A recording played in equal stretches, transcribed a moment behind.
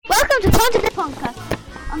welcome to Ponte Podcast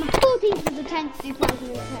on the 14th of the 10th,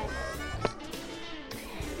 2010.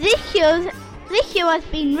 This show has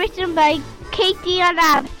been written by Katie and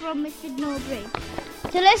Ab from Mr. Norbury.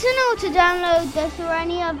 To listen or to download this or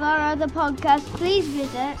any of our other podcasts, please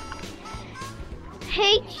visit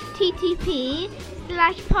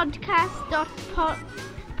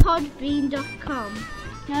http:/podcast.podbean.com.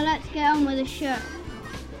 Now let's get on with the show.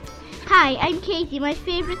 Hi, I'm Katie. My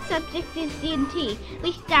favourite subject is D&T,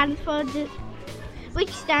 which stands for Design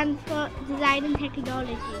and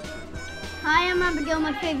Technology. Hi, I'm Abigail.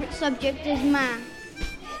 My favourite subject is math.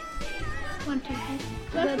 We're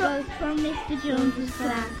both from Mr. Jones's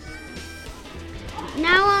class.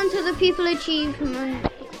 Now on to the People Achievement.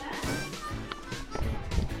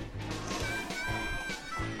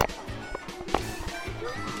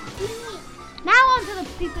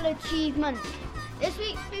 This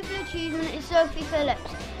week's People Achievement is Sophie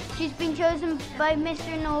Phillips. She's been chosen by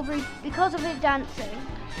Mr. Norbury because of her dancing.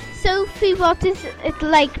 Sophie, what is it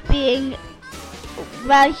like being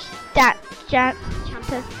Welsh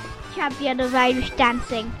champion of Irish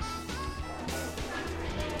dancing?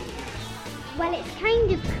 Well, it's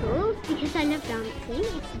kind of cool because I love dancing.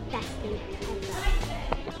 It's the best thing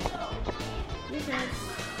ever.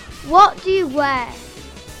 What do you wear?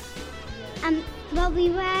 Well, we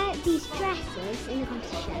wear these dresses in the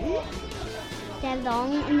competition. They're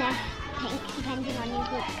long and they're pink, depending on your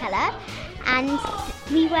group colour. And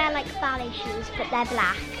we wear like ballet shoes, but they're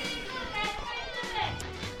black.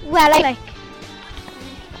 Well, I like.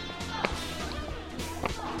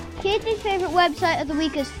 Katie's favourite website of the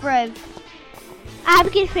week is Friv.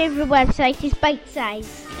 Abigail's favourite website is Bite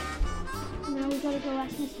Size. Now we've got to go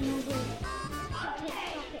ask Mr. Norbury.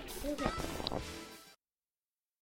 Stop it.